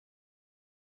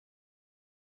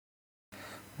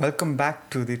Welcome back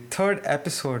to the third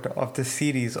episode of the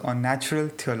series on natural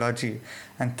theology,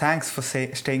 and thanks for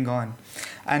staying on.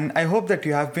 And I hope that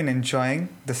you have been enjoying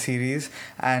the series.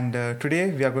 And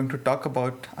today we are going to talk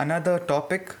about another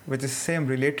topic which is same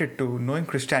related to knowing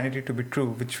Christianity to be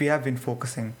true, which we have been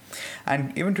focusing.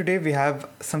 And even today we have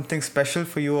something special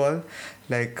for you all.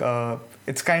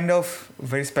 It's kind of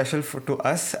very special to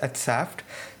us at SAFT.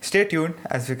 Stay tuned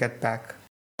as we get back.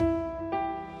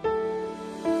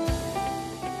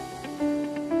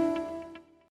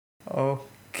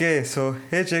 Okay, so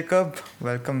hey Jacob,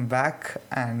 welcome back.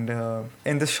 And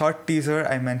in the short teaser,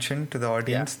 I mentioned to the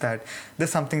audience that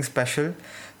there's something special,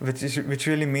 which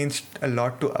really means a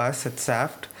lot to us at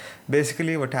SAFT.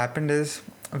 Basically, what happened is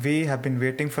we have been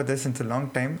waiting for this since a long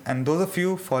time, and those of you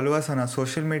who follow us on our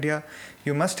social media,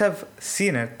 you must have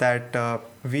seen it that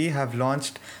we have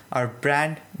launched our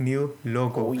brand new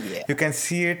logo. Oh, yeah. You can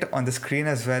see it on the screen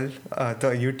as well,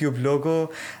 the YouTube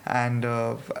logo, and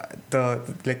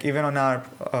even on our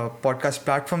podcast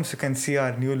platforms, you can see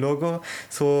our new logo.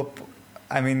 So,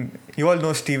 I mean, you all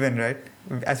know Steven, right?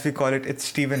 As we call it, it's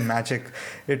Steven Magic.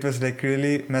 It was like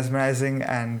really mesmerizing,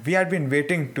 and we had been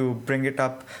waiting to bring it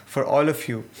up for all of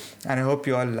you, and I hope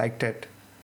you all liked it.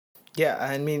 Yeah,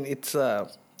 I mean, it's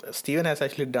Steven has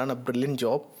actually done a brilliant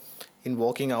job in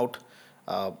working out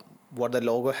what the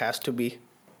logo has to be,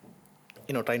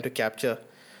 trying to capture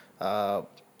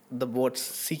the words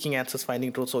seeking answers,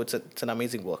 finding truth. So it's an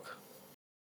amazing work.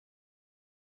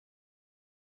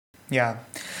 Yeah,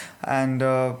 and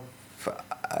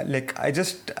I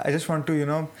just want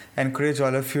to encourage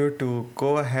all of you to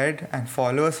go ahead and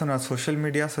follow us on our social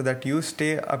media so that you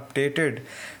stay updated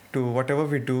to whatever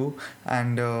we do.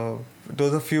 And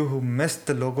those of you who missed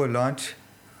the logo launch,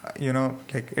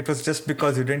 it was just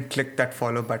because you didn't click that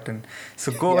follow button.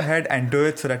 So go ahead and do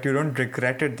it so that you don't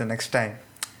regret it the next time.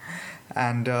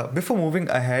 And before moving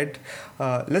ahead,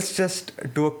 let's just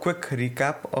do a quick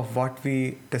recap of what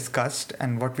we discussed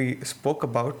and what we spoke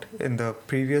about in the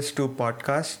previous two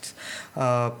podcasts.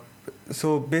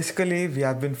 So basically, we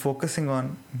have been focusing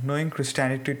on knowing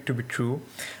Christianity to be true,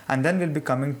 and then we'll be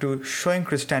coming to showing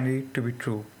Christianity to be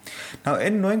true. Now,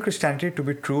 in knowing Christianity to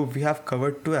be true, we have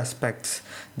covered two aspects.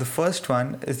 The first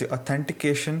one is the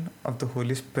authentication of the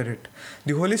Holy Spirit.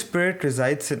 The Holy Spirit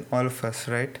resides in all of us,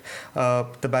 right?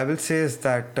 The Bible says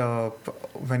that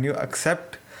when you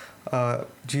accept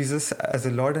Jesus as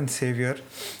a Lord and Savior,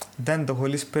 then the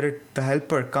Holy Spirit, the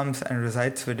Helper, comes and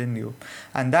resides within you.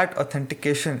 And that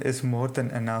authentication is more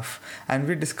than enough. And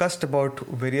we discussed about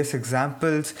various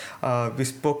examples. We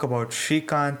spoke about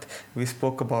Shrikant, we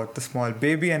spoke about the small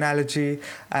baby analogy,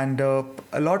 and a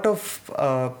lot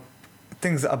of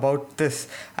things about this.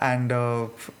 And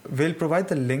we'll provide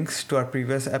the links to our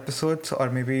previous episodes,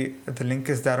 or maybe the link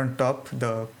is there on top,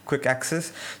 the quick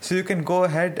access. So you can go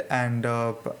ahead and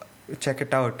check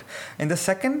it out. In the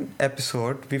second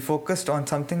episode, we focused on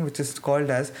something which is called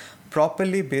as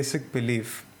properly basic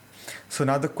belief. So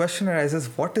now the question arises,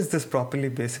 what is this properly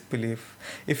basic belief?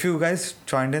 If you guys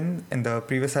joined in the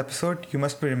previous episode, you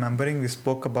must be remembering we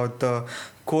spoke about the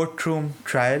courtroom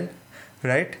trial,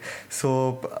 right?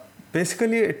 So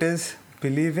basically it is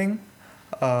believing,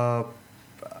 we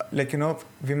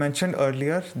mentioned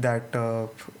earlier that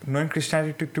knowing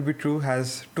Christianity to be true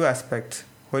has two aspects: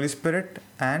 Holy Spirit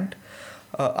and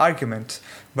arguments.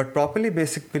 But properly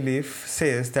basic belief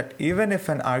says that even if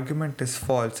an argument is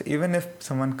false, even if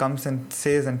someone comes and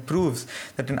says and proves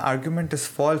that an argument is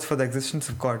false for the existence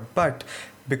of God, but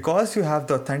because you have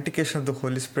the authentication of the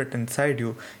Holy Spirit inside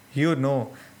you, you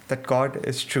know that God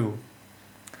is true.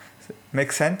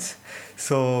 Makes sense?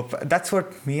 So that's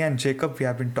what me and Jacob we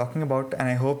have been talking about, and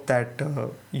I hope that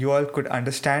you all could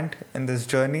understand in this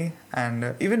journey.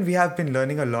 And even we have been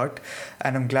learning a lot,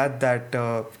 and I'm glad that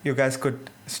you guys could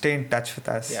stay in touch with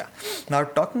us. Yeah. Now,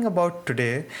 talking about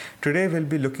today we'll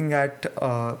be looking at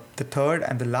the third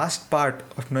and the last part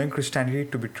of knowing Christianity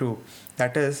to be true.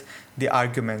 That is the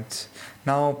arguments.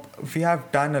 Now, we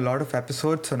have done a lot of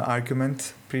episodes on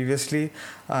arguments previously,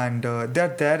 and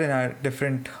they're there in our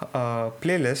different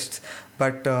playlists.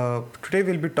 But today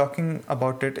we'll be talking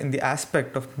about it in the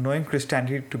aspect of knowing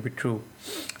Christianity to be true.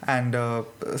 And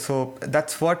so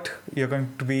that's what you're going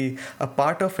to be a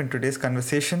part of in today's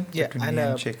conversation between me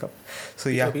and Jacob. So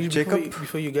Jacob.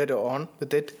 Before you get on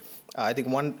with it, I think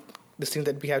this thing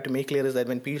that we have to make clear is that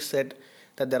when Peter said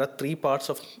that there are three parts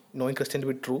of knowing Christianity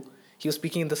to be true, he was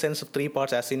speaking in the sense of three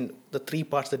parts, as in the three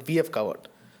parts that we have covered.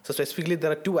 So specifically,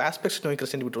 there are two aspects to knowing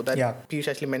Christianity to be true that Piyush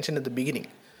actually mentioned at the beginning,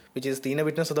 which is the inner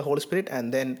witness of the Holy Spirit,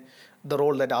 and then the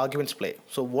role that arguments play.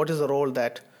 So what is the role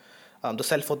that the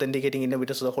self-authenticating inner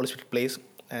witness of the Holy Spirit plays,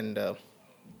 and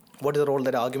what is the role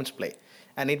that arguments play.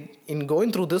 And in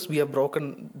going through this, we have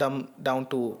broken them down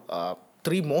to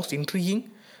three most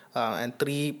intriguing and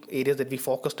three areas that we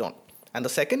focused on. And the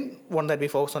second one that we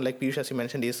focused on, like Piyush, as you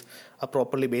mentioned, is a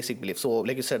properly basic belief. So,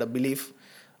 like you said, a belief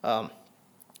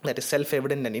that is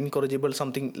self-evident and incorrigible,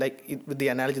 something like with the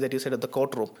analogy that you said at the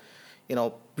courtroom.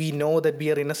 We know that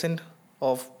we are innocent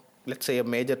of, let's say, a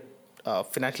major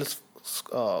financial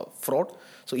fraud.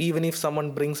 So even if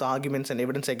someone brings arguments and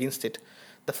evidence against it,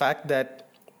 the fact that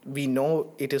we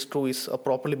know it is true is a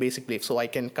properly basic belief. So I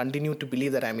can continue to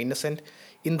believe that I'm innocent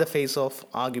in the face of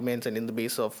arguments and in the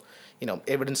base of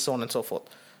evidence, so on and so forth.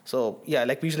 So yeah,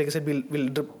 like I said, we'll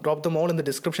drop them all in the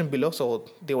description below. So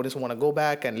the audience want to go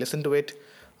back and listen to it.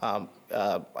 I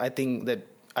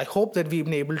hope that we've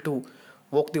been able to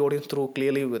walk the audience through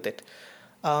clearly with it.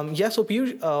 So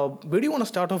Piyush, where do you want to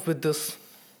start off with this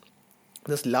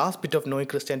last bit of knowing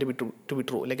Christianity to be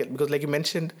true? Because like you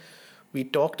mentioned, we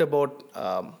talked about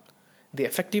the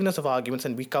effectiveness of arguments,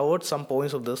 and we covered some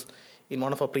points of this in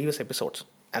one of our previous episodes.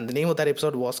 And the name of that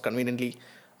episode was conveniently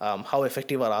How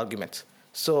Effective Are Arguments?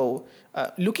 So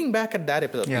looking back at that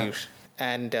episode, Piyush,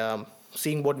 and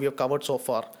seeing what we have covered so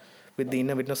far with the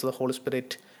inner witness of the Holy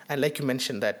Spirit, and like you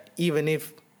mentioned that even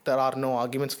if there are no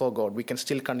arguments for God, we can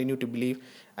still continue to believe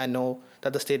and know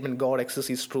that the statement God exists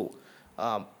is true.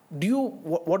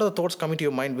 What are the thoughts coming to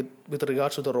your mind with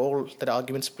regards to the role that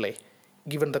arguments play,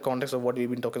 given the context of what we've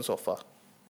been talking so far?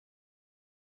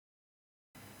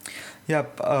 Yeah,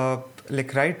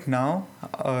 like right now,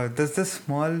 there's this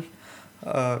small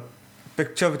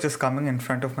picture which is coming in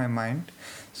front of my mind.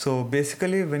 So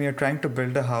basically, when you're trying to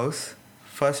build a house,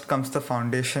 first comes the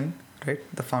foundation, right?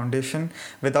 The foundation.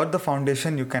 Without the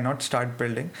foundation, you cannot start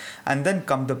building. And then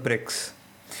come the bricks.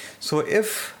 So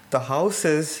if the house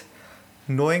is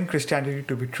knowing Christianity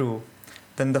to be true,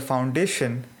 then the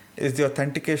foundation is the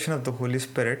authentication of the Holy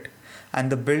Spirit,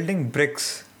 and the building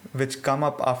bricks which come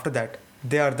up after that,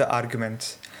 they are the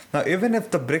arguments. Now, even if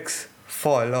the bricks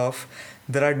fall off,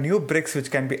 there are new bricks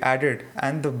which can be added,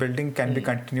 and the building can be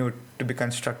continued to be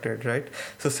constructed, right?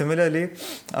 So similarly,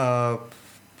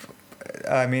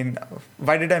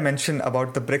 why did I mention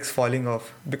about the bricks falling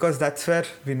off? Because that's where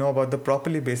we know about the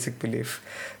properly basic belief,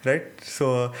 right?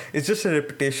 So it's just a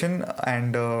repetition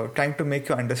and trying to make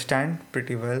you understand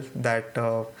pretty well that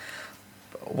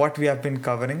what we have been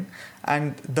covering.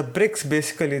 And the bricks,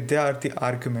 basically, they are the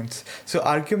arguments. So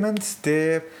arguments,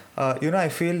 they, I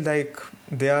feel like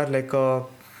they are like a,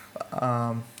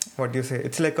 what do you say?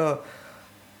 It's like a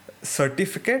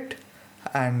certificate,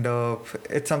 and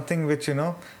it's something which,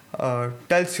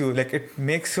 tells you, like, it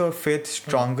makes your faith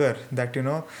stronger that,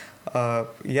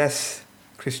 yes,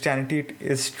 Christianity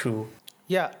is true.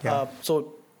 Yeah.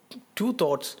 So two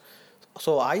thoughts.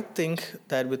 So I think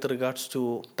that with regards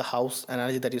to the house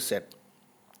analogy that you said,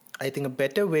 I think a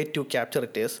better way to capture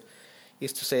it is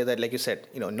to say that, like you said,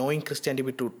 knowing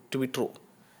Christianity to be true,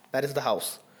 that is the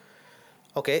house.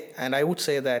 Okay, and I would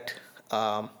say that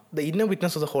the inner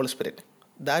witness of the Holy Spirit,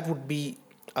 that would be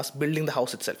us building the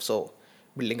house itself. So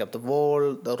building up the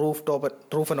wall, the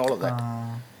roof, and all of that.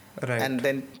 Right. And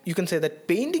then you can say that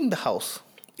painting the house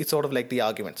is sort of like the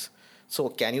arguments. So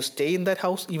can you stay in that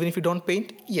house even if you don't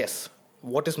paint? Yes.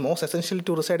 What is most essential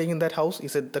to residing in that house?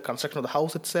 Is it the construction of the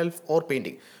house itself or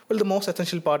painting? Well, the most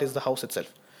essential part is the house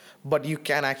itself. But you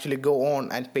can actually go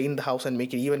on and paint the house and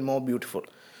make it even more beautiful.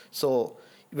 So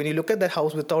when you look at that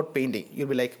house without painting, you'll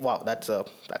be like, wow, that's a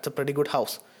pretty good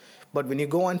house. But when you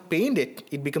go and paint it,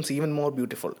 it becomes even more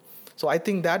beautiful. So I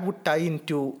think that would tie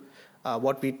into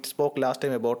what we spoke last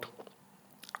time about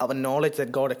our knowledge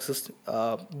that God exists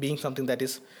being something that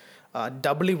is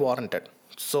doubly warranted.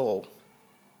 So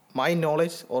my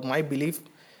knowledge or my belief,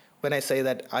 when I say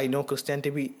that I know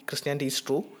Christianity is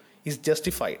true, is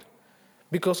justified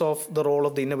because of the role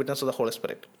of the inner witness of the Holy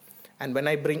Spirit. And when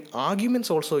I bring arguments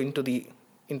also into the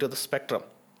spectrum,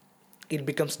 it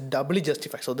becomes doubly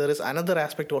justified. So there is another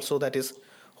aspect also that is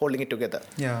holding it together.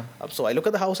 Yeah. So I look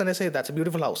at the house and I say, that's a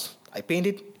beautiful house. I paint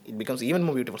it, it becomes even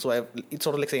more beautiful. So it's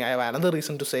sort of like saying I have another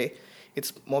reason to say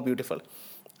it's more beautiful.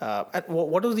 And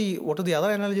what was the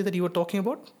other analogy that you were talking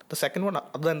about? The second one,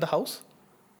 other than the house?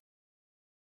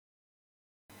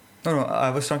 No, I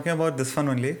was talking about this one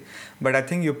only, but I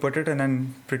think you put it in a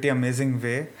pretty amazing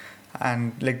way,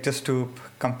 and like just to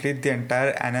complete the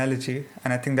entire analogy,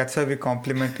 and I think that's why we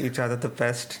complement each other the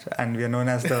best, and we are known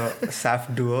as the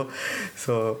SAF duo.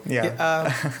 So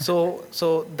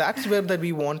so that's where that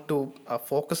we want to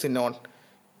focus in on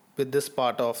with this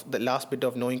part of the last bit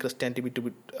of knowing Christianity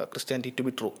to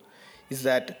be true, is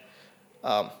that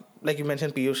like you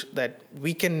mentioned, Piyush, that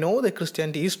we can know that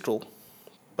Christianity is true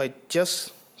by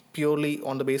just purely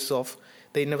on the basis of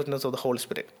the inertness of the Holy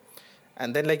Spirit.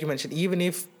 And then, like you mentioned, even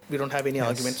if we don't have any Yes.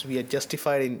 arguments, we are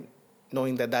justified in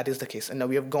knowing that that is the case. And now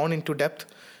we have gone into depth.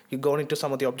 We've gone into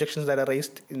some of the objections that are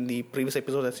raised in the previous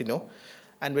episode, as you know.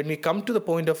 And when we come to the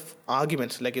point of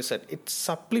arguments, like you said, it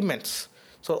supplements.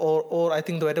 So, or I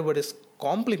think the better word is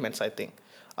complements, I think,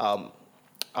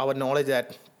 our knowledge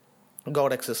that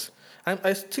God exists. And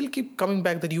I still keep coming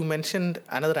back that you mentioned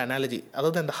another analogy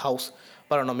other than the house.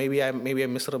 But I don't know, maybe I'm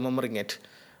misremembering it.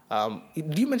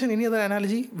 Do you mention any other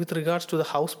analogy with regards to the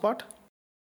house part?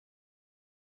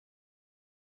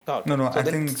 Oh, No, so I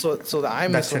then, think so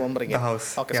I'm that's it, misremembering the it.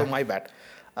 house. Okay, Yeah. so my bad.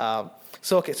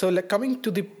 So like coming to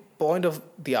the point of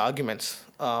the arguments.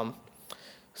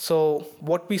 So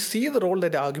what we see the role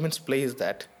that the arguments play is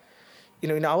that,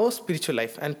 in our spiritual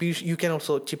life, and Piyush, you can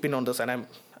also chip in on this, and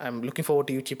I'm looking forward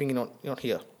to you chipping in on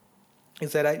here.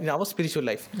 Is that in our spiritual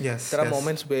life, Yes, there are yes.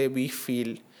 moments where we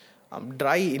feel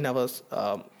dry in our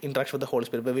interaction with the Holy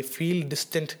Spirit, where we feel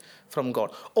distant from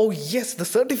God. Oh yes, the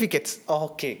certificates.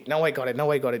 Okay, now I got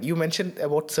it. You mentioned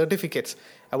about certificates,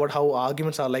 about how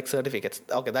arguments are like certificates.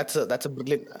 Okay, that's a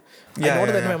brilliant. I Yeah, noted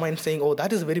yeah, that in yeah. my mind, saying, "Oh,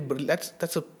 that is very brilliant.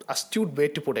 That's a astute way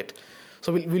to put it."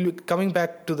 So we'll be coming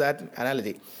back to that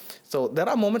analogy. So there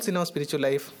are moments in our spiritual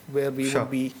life where we Sure.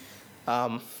 would be,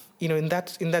 in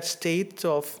that state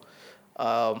of,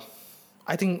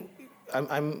 I think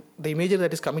I'm the imagery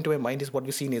that is coming to my mind is what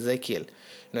we see in Ezekiel.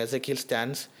 Ezekiel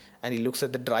stands and he looks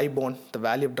at the dry bone, the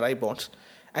valley of dry bones,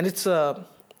 and it's a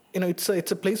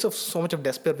place of so much of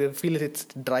despair where we feel it's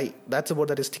dry. That's the word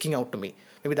that is sticking out to me.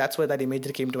 Maybe that's why that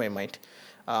imagery came to my mind.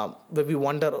 Where we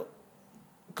wonder,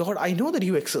 God, I know that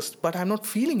you exist, but I'm not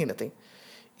feeling anything.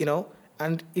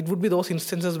 And it would be those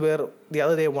instances where the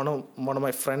other day one of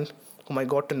my friend whom I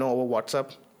got to know over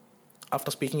WhatsApp after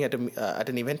speaking at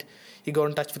an event, he got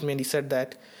in touch with me and he said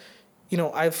that,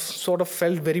 I've sort of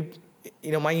felt very,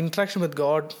 my interaction with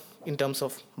God in terms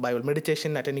of Bible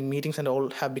meditation, attending meetings and all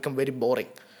have become very boring.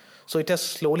 So it has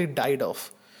slowly died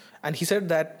off. And he said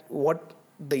that what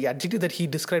the adjective that he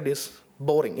described is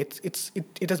boring.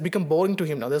 It has become boring to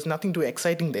him now. There's nothing too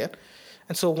exciting there.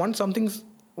 And so once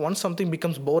something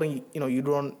becomes boring, you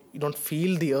don't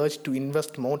feel the urge to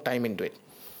invest more time into it.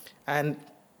 And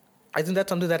I think that's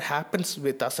something that happens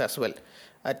with us as well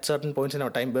at certain points in our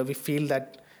time where we feel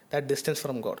that distance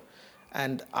from God.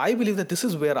 And I believe that this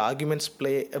is where arguments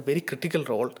play a very critical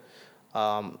role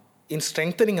in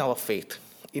strengthening our faith,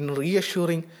 in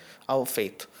reassuring our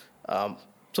faith. So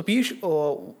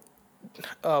Piyush,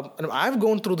 I've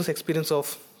gone through this experience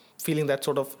of feeling that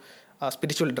sort of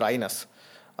spiritual dryness,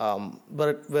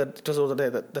 but where it was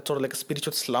that sort of like a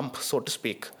spiritual slump, so to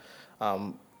speak.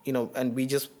 And we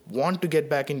just want to get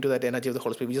back into that energy of the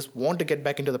Holy Spirit. We just want to get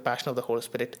back into the passion of the Holy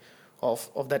Spirit,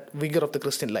 of that vigor of the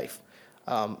Christian life.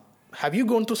 Have you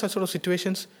gone through such sort of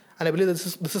situations? And I believe that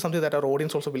this is something that our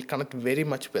audience also will connect very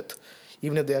much with.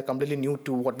 Even if they are completely new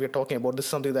to what we are talking about, this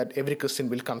is something that every Christian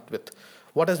will connect with.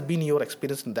 What has been your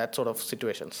experience in that sort of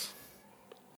situations?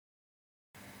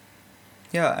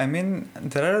 Yeah, I mean,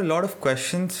 there are a lot of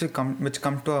questions which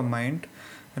come to our mind,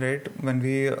 right? When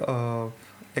we,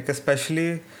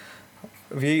 especially,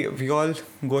 we all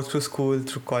go through school,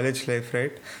 through college life,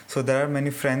 right? So there are many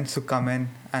friends who come in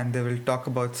and they will talk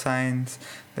about science,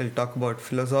 they'll talk about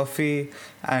philosophy,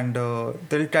 and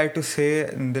they'll try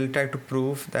to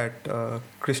prove that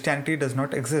Christianity does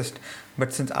not exist.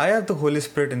 But since I have the Holy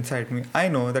Spirit inside me, I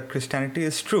know that Christianity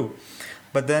is true.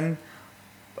 But then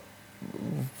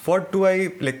but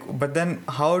then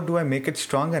how do I make it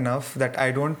strong enough that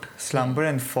I don't slumber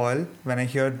and fall when I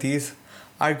hear these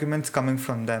arguments coming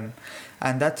from them?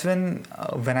 And that's when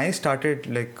I started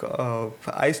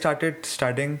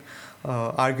studying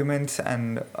arguments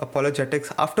and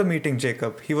apologetics after meeting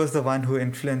Jacob. He was the one who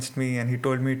influenced me, and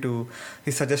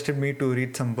he suggested me to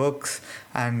read some books,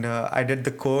 and I did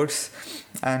the course,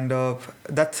 and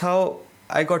that's how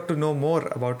I got to know more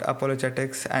about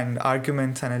apologetics and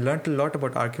arguments, and I learned a lot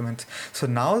about arguments. So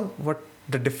now what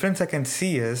the difference I can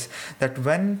see is that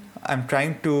when I'm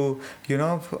trying to,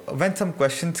 when some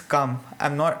questions come,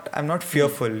 I'm not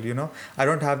fearful, I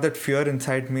don't have that fear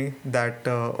inside me that,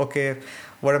 okay,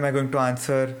 what am I going to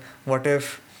answer? What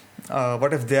if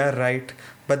they are right?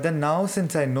 But then now,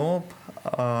 since I know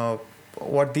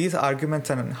what these arguments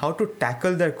are and how to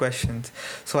tackle their questions,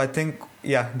 so I think,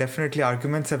 yeah, definitely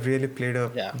arguments have really played a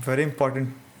very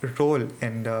important role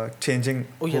in changing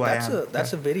who I am.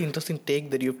 That's a very interesting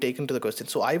take that you've taken to the question.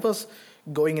 So I was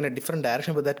going in a different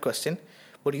direction with that question,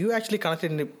 but you actually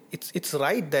connected. It's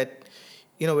right that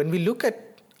when we look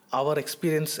at our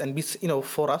experience and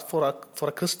for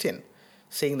a Christian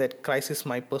saying that Christ is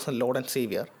my personal Lord and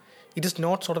Savior, it is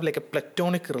not sort of like a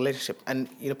platonic relationship. And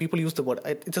people use the word,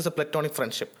 it's just a platonic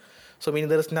friendship. So meaning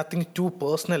there is nothing too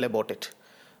personal about it.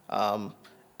 Um,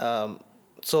 um,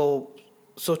 so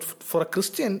for a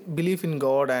Christian, belief in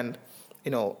God and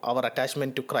our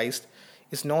attachment to Christ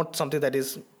is not something that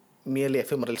is merely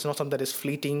ephemeral. It's not something that is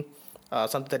fleeting,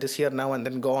 something that is here now and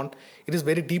then gone. It is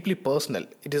very deeply personal.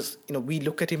 It is, we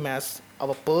look at him as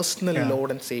our personal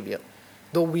Lord and Savior.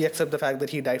 Though we accept the fact that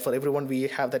he died for everyone, we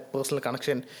have that personal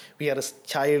connection. We are his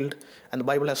child, and the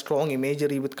Bible has strong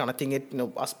imagery with connecting it,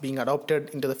 us being adopted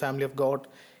into the family of God,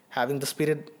 having the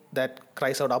Spirit that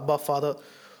cries out, Abba, Father.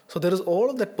 So there is all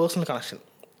of that personal connection.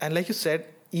 And like you said,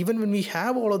 even when we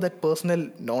have all of that personal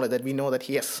knowledge, that we know that,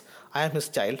 yes, I am his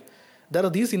child, there are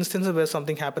these instances where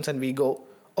something happens and we go,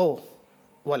 oh,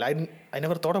 well, I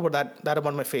never thought about that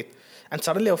about my faith. And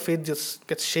suddenly our faith just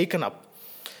gets shaken up.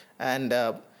 And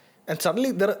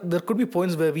suddenly there could be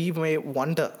points where we may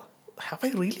wonder, have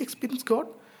I really experienced God?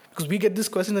 Because we get this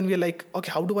question and we're like,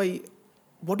 okay,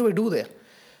 what do I do there?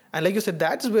 And like you said,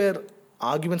 that's where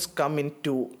arguments come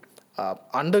into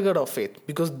undergird our faith.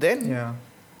 Because then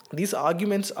these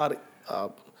arguments are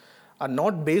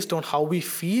not based on how we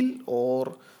feel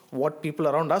or what people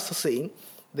around us are saying.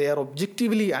 They are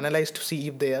objectively analyzed to see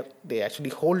if they actually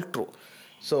hold true.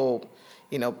 So,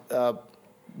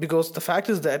 because the fact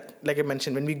is that, like I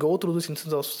mentioned, when we go through this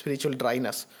instance of spiritual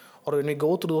dryness, or when we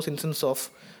go through those instances of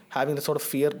having the sort of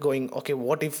fear going, okay,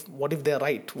 what if they're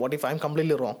right? What if I'm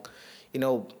completely wrong?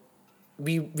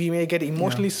 We may get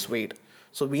emotionally swayed.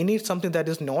 So we need something that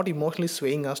is not emotionally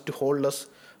swaying us to hold us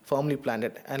firmly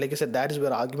planted. And like I said, that is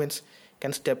where arguments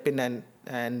can step in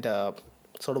and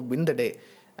sort of win the day.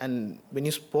 And when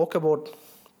you spoke about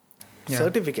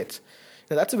certificates,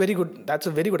 that's a very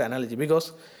good analogy,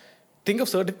 because think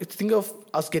of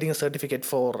us getting a certificate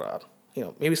for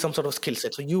maybe some sort of skill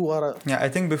set. So you are I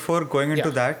think before going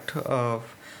into that,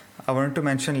 I wanted to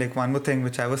mention like one more thing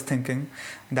which I was thinking,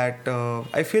 that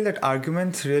I feel that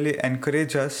arguments really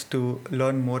encourage us to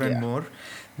learn more and more,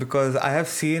 because I have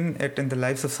seen it in the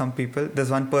lives of some people.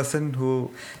 There's one person who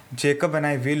Jacob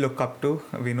and we look up to.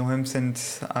 We know him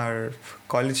since our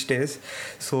college days.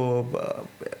 So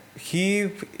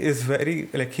he is very,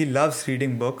 like, he loves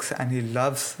reading books and he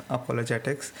loves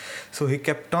apologetics. So he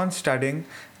kept on studying,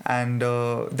 and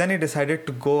then he decided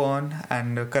to go on,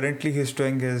 and currently he's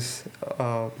doing his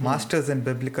master's in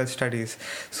biblical studies.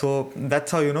 So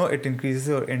that's how it increases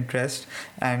your interest,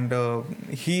 and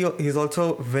he's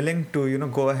also willing to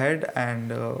go ahead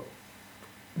and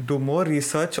do more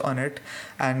research on it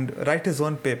and write his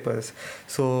own papers.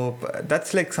 So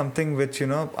that's like something which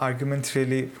arguments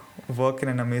really work in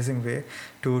an amazing way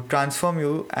to transform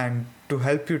you and to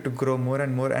help you to grow more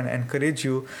and more and encourage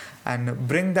you and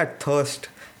bring that thirst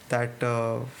that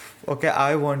okay,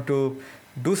 I want to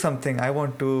do something, I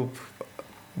want to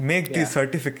make these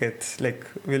certificates, like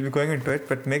we'll be going into it,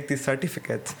 but make these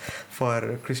certificates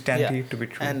for Christianity to be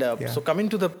true. And so coming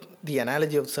to the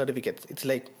analogy of certificates, it's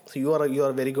like, so you are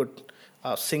a very good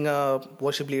singer,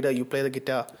 worship leader, you play the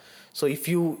guitar. So if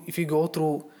you go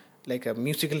through like a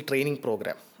musical training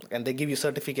program and they give you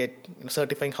certificate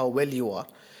certifying how well you are,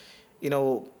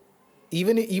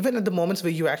 even at the moments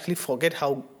where you actually forget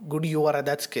how good you are at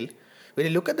that skill, when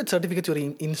you look at that certificate,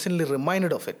 you're instantly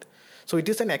reminded of it. So it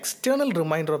is an external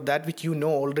reminder of that which you know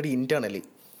already internally.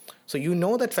 So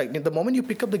that fact. The moment you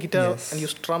pick up the guitar and you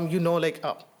strum,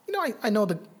 I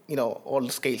know all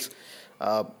the scales,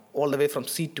 all the way from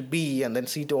C to B and then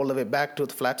C to all the way back to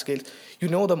the flat scales. You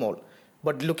know them all.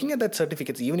 But looking at that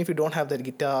certificates, even if you don't have that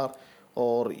guitar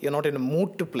or you're not in a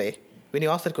mood to play, when you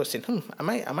ask that question, am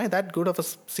I that good of a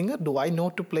singer? Do I know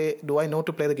to play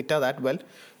the guitar that well?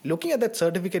 Looking at that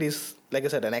certificate is, like I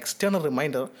said, an external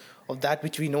reminder of that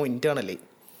which we know internally.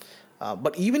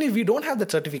 But even if we don't have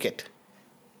that certificate,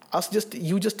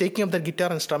 you just taking up that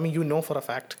guitar and strumming, for a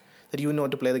fact that you know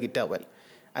to play the guitar well.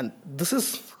 And this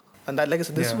is like I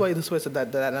said, this is why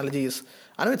that the analogy is.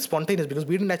 I know it's spontaneous because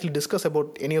we didn't actually discuss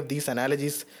about any of these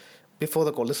analogies before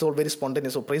the call. This is all very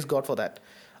spontaneous, so praise God for that.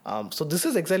 So this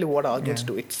is exactly what arguments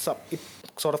do. It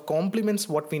sort of complements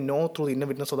what we know through the inner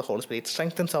witness of the Holy Spirit. It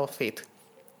strengthens our faith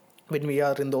when we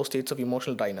are in those states of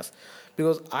emotional dryness.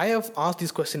 Because I have asked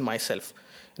this question myself,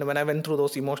 when I went through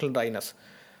those emotional dryness.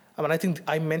 I think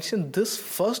I mentioned this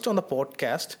first on the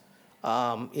podcast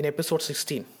in episode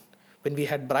 16 when we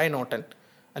had Brian Norton,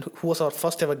 and who was our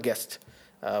first ever guest.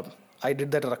 I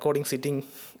did that recording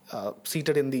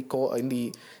seated in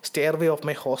the stairway of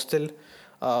my hostel,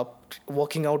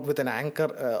 working out with an anchor,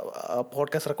 a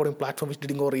podcast recording platform which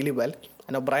didn't go really well.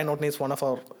 And Brian Norton is one of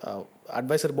our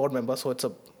advisory board members, so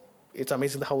it's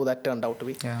amazing how that turned out to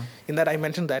be. In that I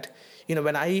mentioned that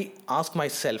when I ask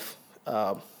myself,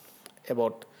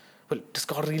 about, well, does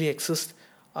God really exist?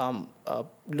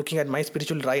 Looking at my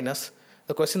spiritual dryness,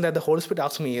 the question that the Holy Spirit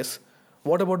asks me is,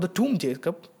 what about the tomb,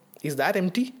 Jacob? Is that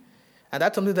empty? And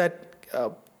that's something that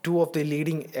two of the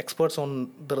leading experts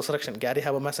on the resurrection, Gary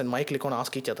Habermas and Mike Licona,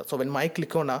 ask each other. So when Mike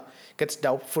Licona gets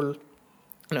doubtful,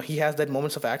 he has that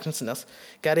moments of anxiousness,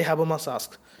 Gary Habermas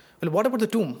asks, well, what about the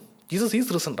tomb? Jesus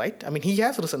is risen, right? I mean, he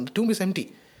has risen. The tomb is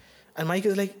empty. And Mike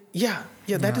is like, yeah,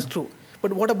 that is true.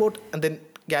 But what about, and then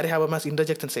Gary Habermas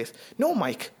interjects and says, no,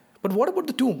 Mike, but what about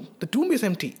the tomb? The tomb is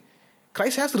empty.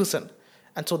 Christ has risen.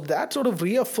 And so that sort of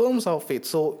reaffirms our faith.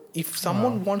 So if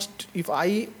someone wants to, if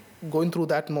I going through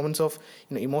that moments of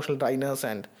emotional dryness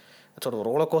and sort of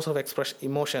roller coaster of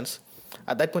emotions,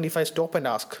 at that point, if I stop and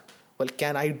ask, well,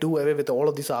 can I do away with all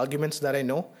of these arguments that I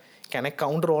know? Can I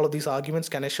counter all of these arguments?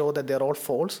 Can I show that they're all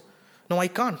false? No, I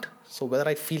can't. So whether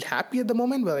I feel happy at the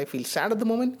moment, whether I feel sad at the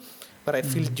moment, whether I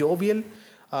feel jovial,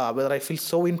 whether I feel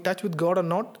so in touch with God or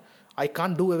not, I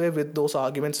can't do away with those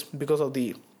arguments because of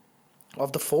the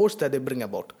force that they bring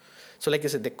about. So like I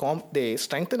said, they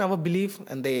strengthen our belief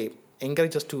and they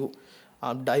encourage us to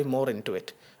dive more into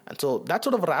it. And so that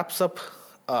sort of wraps up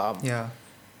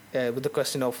with the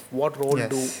question of what role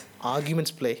do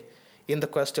arguments play in the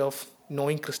quest of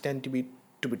knowing Christianity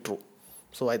to be true.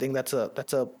 So I think that's a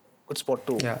good spot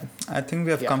to. Yeah, I think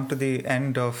we have come to the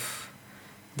end of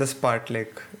this part,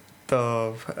 like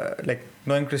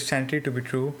knowing Christianity to be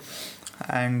true.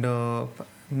 And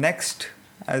next,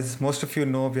 as most of you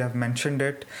know, we have mentioned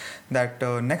it, that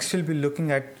next we'll be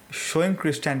looking at showing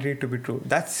Christianity to be true.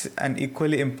 That's an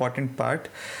equally important part,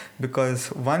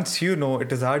 because once you know,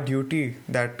 it is our duty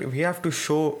that we have to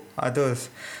show others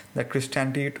that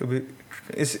Christianity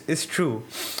is true.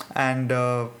 And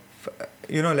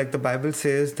like the Bible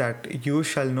says that you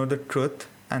shall know the truth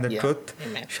and the truth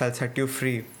shall set you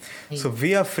free. So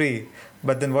we are free.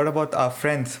 But then what about our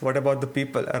friends? What about the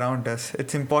people around us?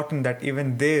 It's important that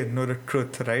even they know the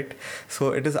truth, right?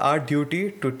 So it is our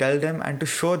duty to tell them and to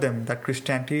show them that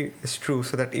Christianity is true,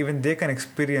 so that even they can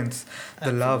experience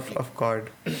the love of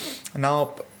God.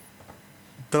 Now,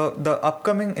 in the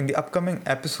upcoming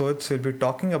episodes, we'll be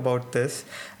talking about this,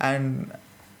 and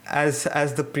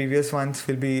as the previous ones,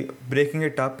 we'll be breaking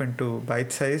it up into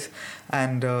bite size,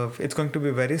 and it's going to be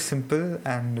very simple,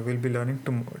 and we'll be learning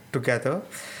together.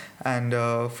 And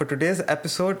for today's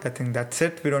episode, I think that's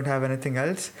it. We don't have anything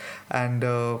else. And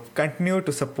continue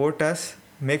to support us.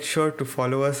 Make sure to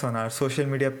follow us on our social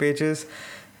media pages.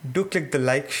 Do click the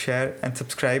like, share and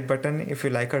subscribe button if you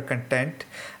like our content.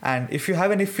 And if you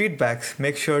have any feedbacks,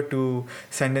 make sure to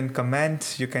send in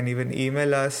comments. You can even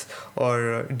email us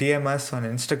or DM us on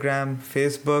Instagram,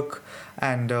 Facebook,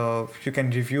 and you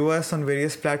can review us on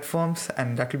various platforms,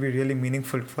 and that will be really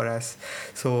meaningful for us.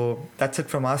 So that's it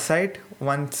from our side.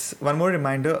 One more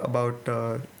reminder about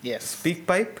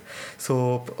SpeakPipe.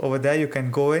 So over there you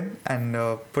can go in and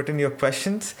put in your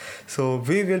questions. So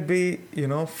we will be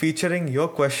featuring your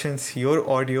questions, your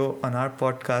audio on our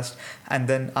podcast, and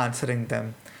then answering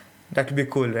them. That will be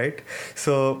cool, right?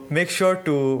 So make sure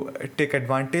to take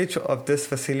advantage of this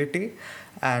facility.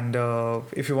 And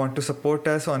if you want to support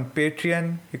us on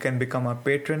Patreon, you can become a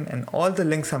patron, and all the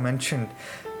links are mentioned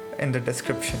in the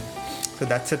description. So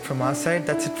that's it from our side.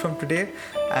 That's it from today,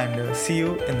 and see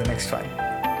you in the next one.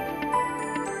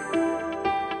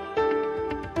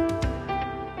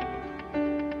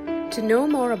 To know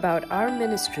more about our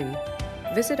ministry,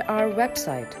 visit our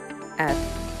website at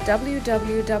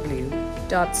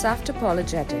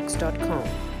www.saftapologetics.com.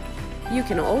 You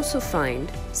can also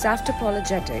find Saft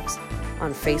Apologetics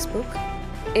on Facebook,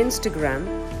 Instagram,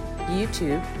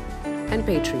 YouTube, and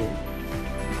Patreon.